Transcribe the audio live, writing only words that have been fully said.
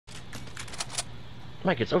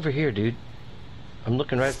Mike, it's over here, dude. I'm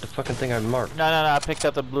looking right at the fucking thing I marked. No, I picked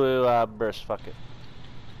up the blue burst. Fuck it.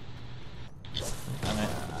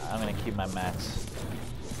 I'm gonna keep my mats.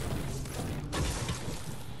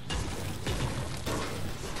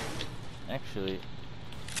 Actually,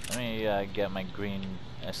 let me get my green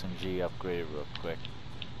SMG upgraded real quick.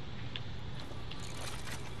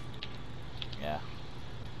 Yeah.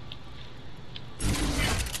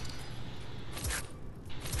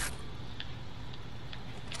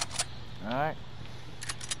 Alright.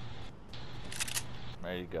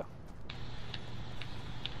 Ready to go.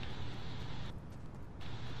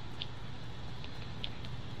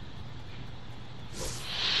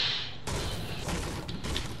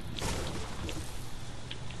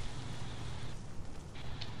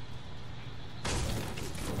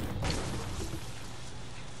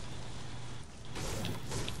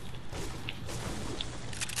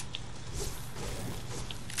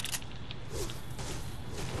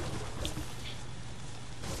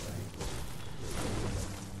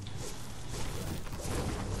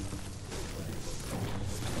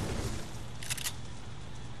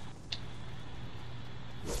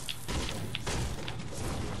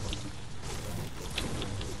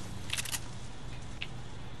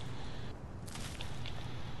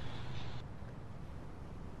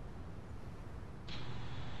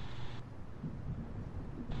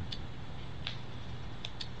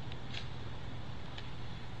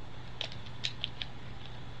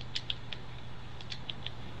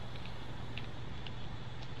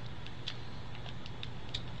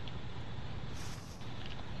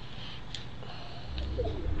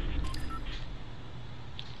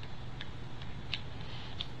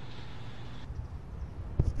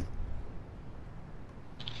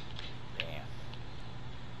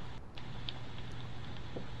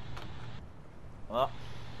 Well,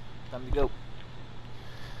 time to go.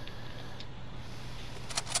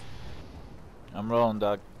 I'm rolling,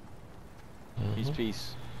 dog. Peace,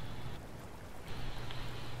 peace.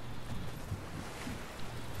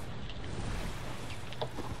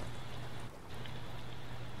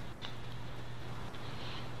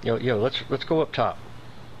 Yo, let's go up top.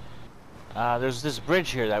 There's this bridge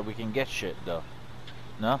here that we can get shit though.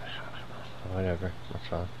 No? Whatever, that's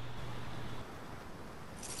fine.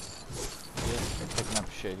 Yeah, we're picking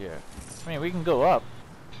up shit here. I mean, we can go up.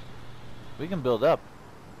 We can build up.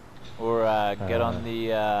 Or get on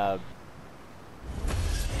the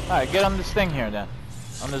alright, get on this thing here then.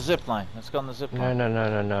 On the zip line. Let's go on the zip line.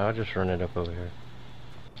 No. I'll just run it up over here.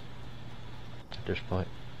 At this point.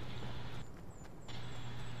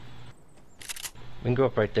 We can go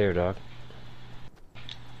up right there, dog.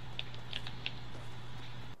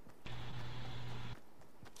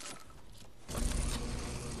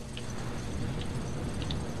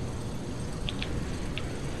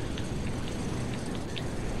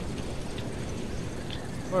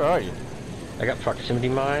 Where are you? I got proximity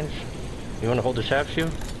mines. You want to hold this half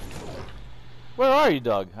shield? Where are you,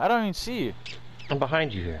 dog? I don't even see you. I'm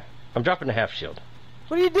behind you here. I'm dropping the half shield.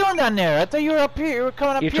 What are you doing down there? I thought you were up here. You were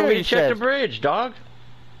coming up here. You told me to check the bridge, dog.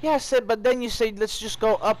 Yeah, I said, but then you said, let's just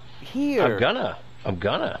go up here. I'm gonna.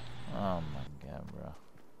 Oh my god, bro.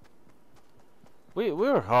 We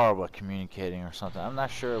were horrible at communicating or something. I'm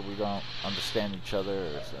not sure we don't understand each other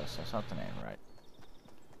or something ain't right.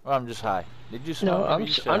 Well, I'm just high. Did you smoke?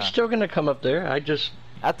 No, I'm still gonna come up there. I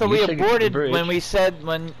thought we aborted when we said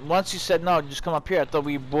once you said no, just come up here. I thought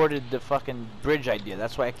we aborted the fucking bridge idea.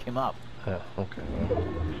 That's why I came up. Okay.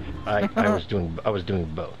 I was doing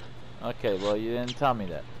both. Okay, well you didn't tell me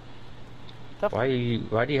that. Why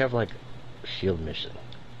do you have like a shield mission?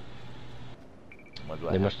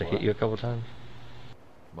 They must have hit you a couple times.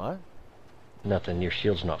 What? Nothing. Your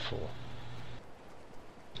shield's not full.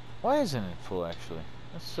 Why isn't it full actually?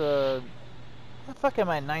 That's what the fuck am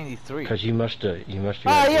I 93? Because you must have.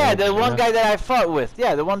 Oh yeah, the one guy that I fought with.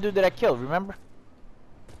 Yeah, the one dude that I killed. Remember?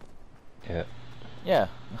 Yeah. Yeah.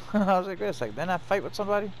 I was like, wait a second. Didn't I fight with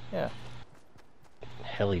somebody? Yeah.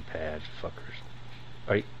 Helipad fuckers.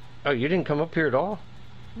 Oh, you didn't come up here at all?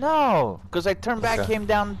 No, because I turned back, came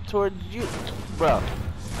down towards you, bro.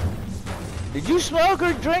 Did you smoke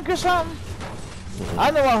or drink or something?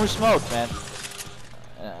 I'm the one who smoked, man.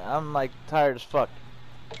 I'm like tired as fuck.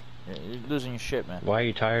 You're losing your shit, man. Why are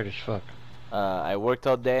you tired as fuck? I worked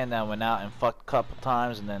all day and then went out and fucked a couple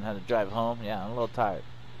times and then had to drive home. Yeah, I'm a little tired.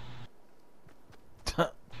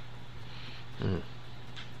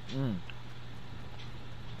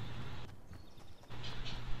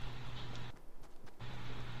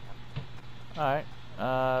 Alright,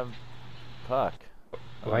 fuck.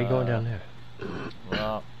 Why are you going down there?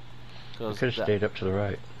 Well, you could have stayed up to the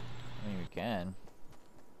right. I mean, we can.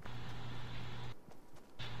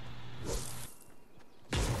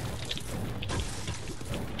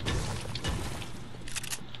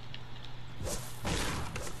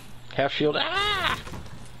 Half shield. Ah!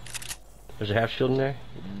 There's a half shield in there.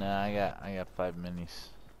 Nah, I got 5 minis.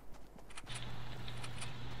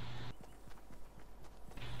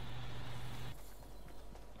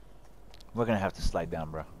 We're gonna have to slide down,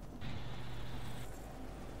 bro.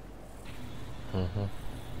 Mm-hmm.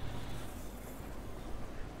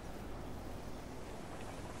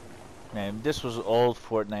 Man, if this was old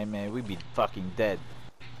Fortnite, man, we'd be fucking dead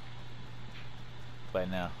by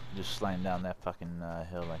now. Just sliding down that fucking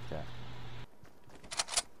hill like that.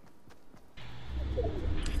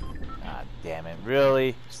 Ah, damn it.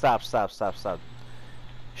 Really? Stop, stop, stop, stop.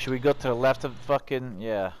 Should we go to the left of fucking...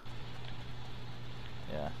 Yeah.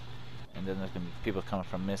 Yeah. And then there's gonna be people coming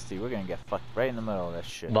from Misty. We're gonna get fucked right in the middle of that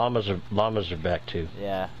shit. Llamas are back too.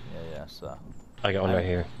 Yeah, yeah, so... I got one right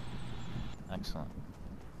here. Excellent.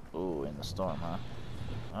 Ooh, in the storm, huh?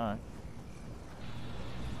 Alright.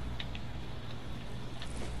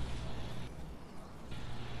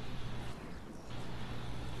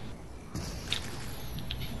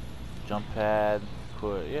 Jump pad.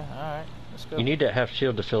 Cool. Yeah, alright. Let's go. You need that half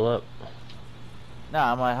shield to fill up.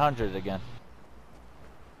 Nah, I'm at 100 again.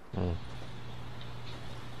 Mm.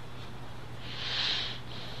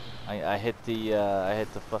 I hit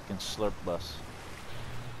the fucking slurp bus.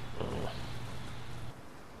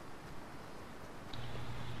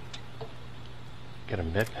 Got a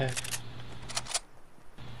med pack?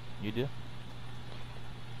 You do?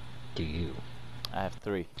 Do you? I have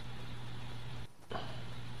 3.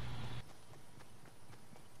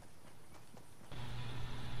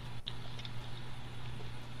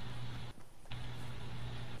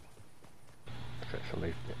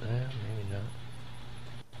 Somebody, maybe not.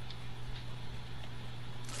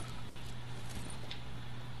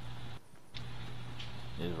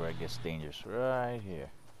 This is where it gets dangerous. Right here.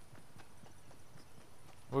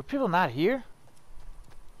 Were people not here?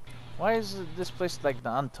 Why is this place like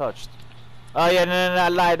the untouched? Oh yeah, no, I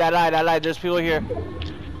lied. There's people here.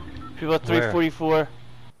 People at 344.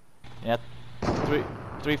 Yeah,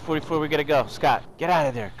 344. We gotta go. Scott, get out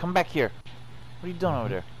of there. Come back here. What are you doing over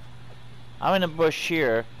there? I'm in a bush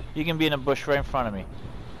here. You can be in a bush right in front of me.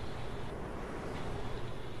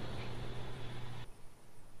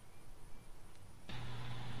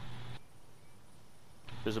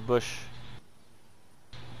 There's a bush.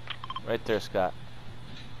 Right there, Scott.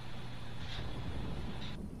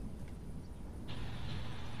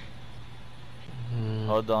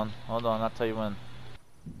 Hold on, I'll tell you when.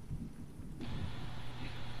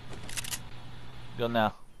 Go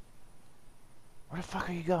now. Where the fuck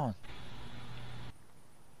are you going?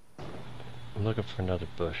 I'm looking for another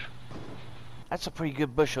bush. That's a pretty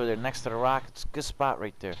good bush over there next to the rock. It's a good spot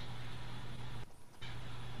right there.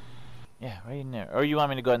 Yeah, right in there. Or you want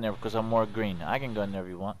me to go in there because I'm more green? I can go in there if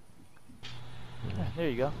you want. Yeah, there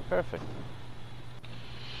you go. Perfect.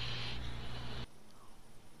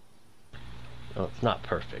 Well, it's not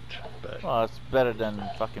perfect, but... Well, it's better than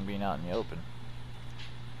fucking being out in the open.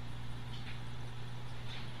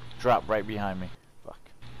 Drop right behind me. Fuck.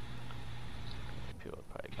 People are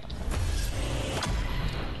probably gone.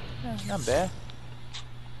 Yeah, not bad.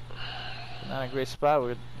 Not a great spot.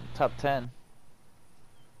 We're top 10.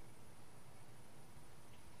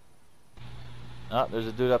 Oh, there's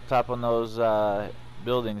a dude up top on those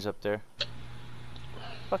buildings up there. What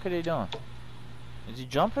the fuck are they doing? Is he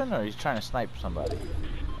jumping or he's trying to snipe somebody?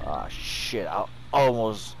 Oh shit, I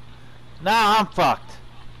almost... Now I'm fucked!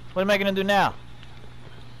 What am I gonna do now?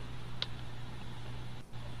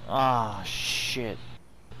 Oh shit.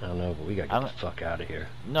 I don't know, but we gotta get the fuck out of here.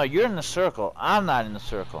 No, you're in the circle. I'm not in the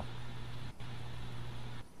circle.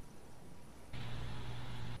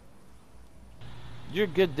 You're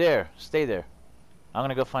good there. Stay there. I'm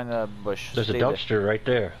gonna go find the bush. There's Stay a dumpster right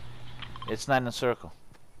there. It's not in the circle.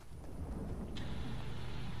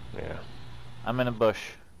 Yeah. I'm in a bush.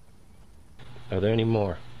 Are there any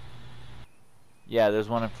more? Yeah, there's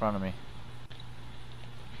one in front of me.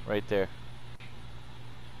 Right there.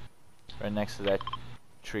 Right next to that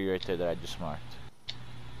tree right there that I just marked.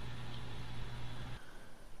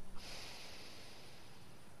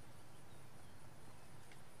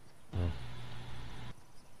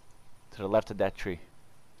 To the left of that tree.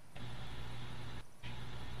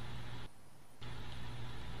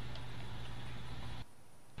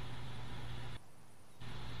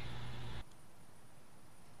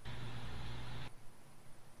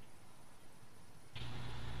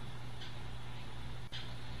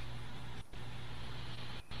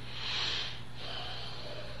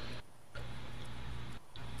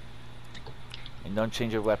 And don't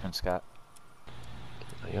change your weapon, Scott.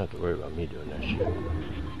 You don't have to worry about me doing that shit.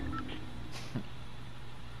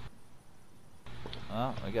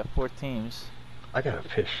 Well, we got 4 teams. I gotta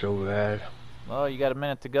piss so bad. Well, you got a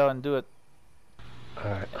minute to go and do it.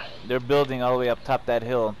 Alright. They're building all the way up top that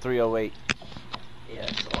hill on 308. Yeah,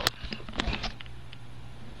 it's all.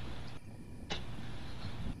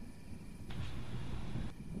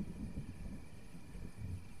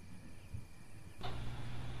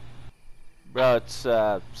 Bro, it's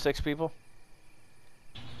 6 people.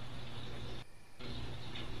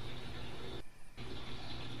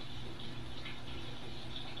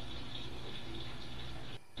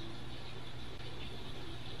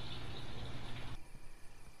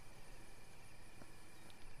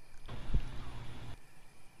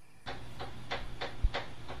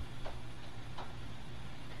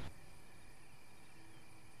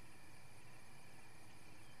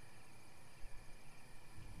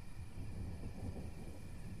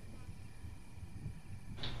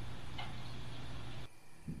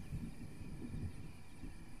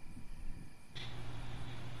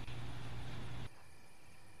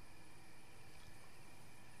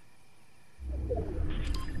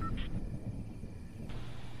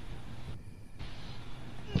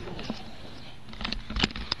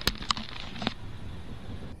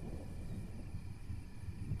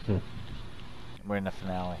 We're in the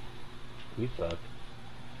finale. We fucked.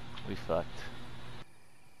 We fucked.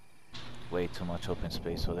 Way too much open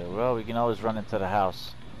space over there. Well, we can always run into the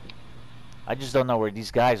house. I just don't know where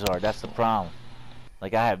these guys are. That's the problem.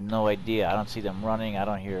 Like, I have no idea. I don't see them running. I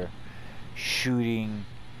don't hear shooting.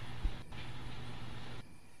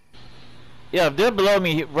 Yeah, if they're below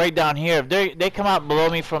me right down here, if they come out below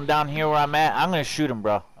me from down here where I'm at, I'm going to shoot them,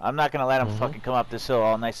 bro. I'm not going to let them fucking come up this hill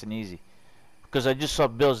all nice and easy. Because I just saw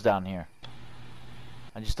Bills down here.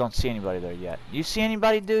 I just don't see anybody there yet. You see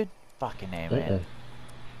anybody, dude? Fucking A, man.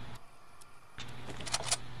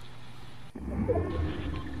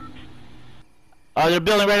 Oh, they're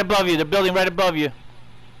building right above you. They're building right above you.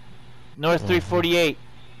 North 348.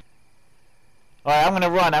 Alright, I'm gonna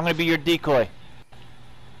run. I'm gonna be your decoy.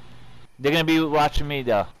 They're gonna be watching me,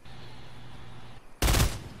 though.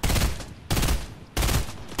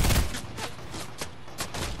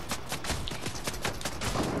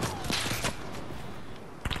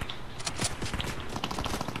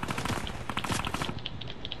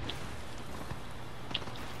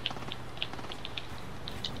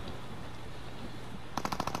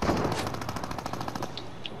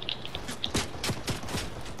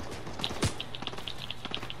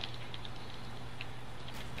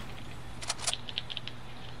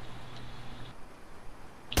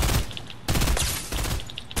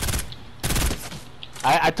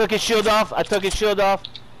 I took his shield off. I took his shield off.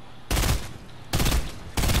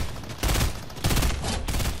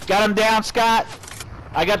 Got him down, Scott.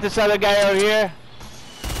 I got this other guy over here.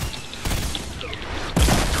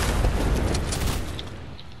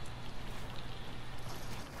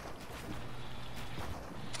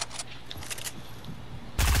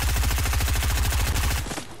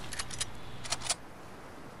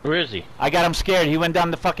 Where is he? I got him scared. He went down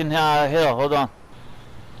the fucking hill. Hold on.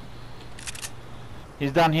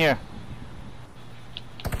 He's down here.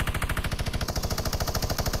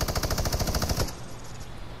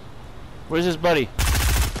 Where's his buddy?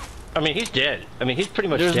 I mean, he's dead. I mean, he's pretty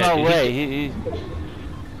much dead. There's no way. He...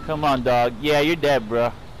 Come on, dog. Yeah, you're dead,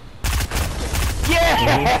 bro.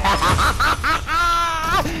 Yeah!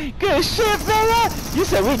 Good shit, fella! You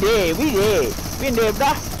said we did. We did. We did,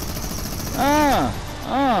 bro.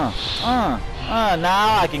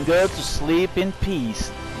 Now I can go to sleep in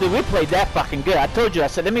peace. Dude, we played that fucking good. I told you. I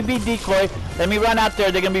said, let me be decoy. Let me run out there.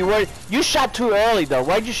 They're going to be worried. You shot too early, though.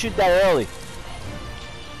 Why'd you shoot that early?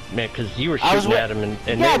 Man, because you were shooting at them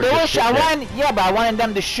and yeah, they were just yeah, but I wanted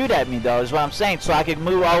them to shoot at me, though, is what I'm saying. So I could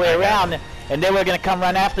move all the way around, and they were going to come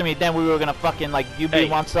run after me. Then we were going to fucking, like, you be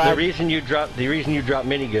one side. The reason you dropped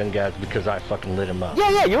minigun guys because I fucking lit them up.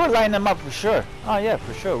 Yeah, you were lighting them up for sure. Oh, yeah,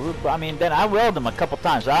 for sure. I mean, then I rolled them a couple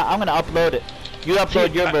times. I'm going to upload it. You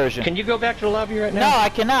upload your version. Can you go back to the lobby right now? No, I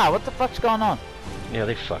cannot. What the fuck's going on? Yeah,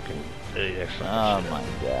 they fucking oh my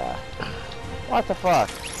god. What the fuck?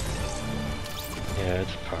 Yeah,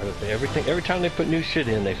 it's part of it. Every time they put new shit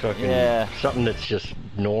in, they fucking something that's just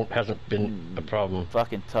hasn't been a problem.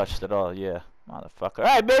 Fucking touched at all, yeah. Motherfucker.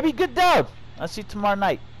 Alright, baby, good dub. I'll see you tomorrow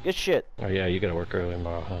night. Good shit. Oh yeah, you gotta work early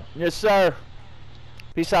tomorrow, huh? Yes, sir.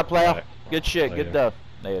 Peace out, player. Right. Good shit, Later. good dub.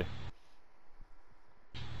 Later.